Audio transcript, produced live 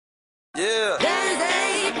Yeah. There's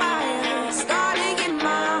a fire starting in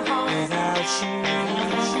my heart without you.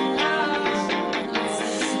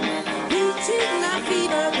 Reaching the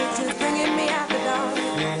fever pitch is bringing me out the dark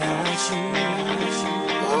without you.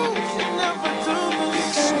 Oh, you never do me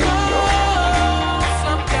so.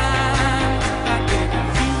 Sometimes I get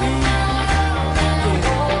feeling.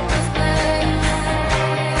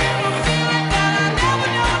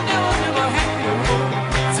 Never happy before.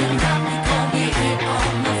 Tonight we gon' get it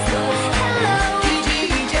on the floor.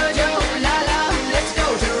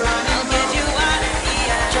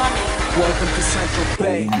 Welcome to Central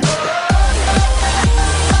Bay. I'm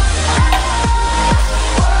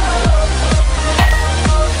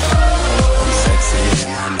sexy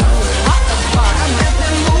and I know it. I got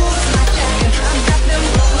them moves, I got them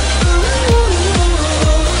moves.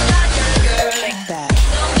 Like that.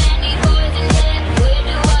 So many boys in there, where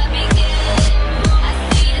do I begin? I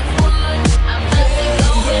see this one, I'm nothing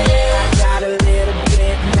going. I got a little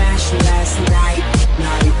bit mashed last night.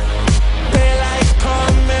 Daylight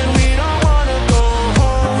come and we don't wanna go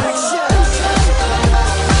home. I'm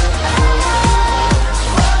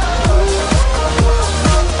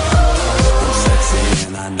sexy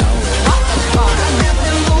and I know it. I got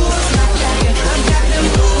them moves, I got them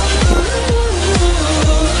moves.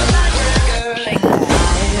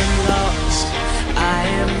 I am lost, I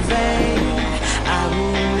am vain. I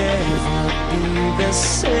will never be the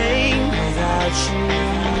same without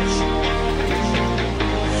you.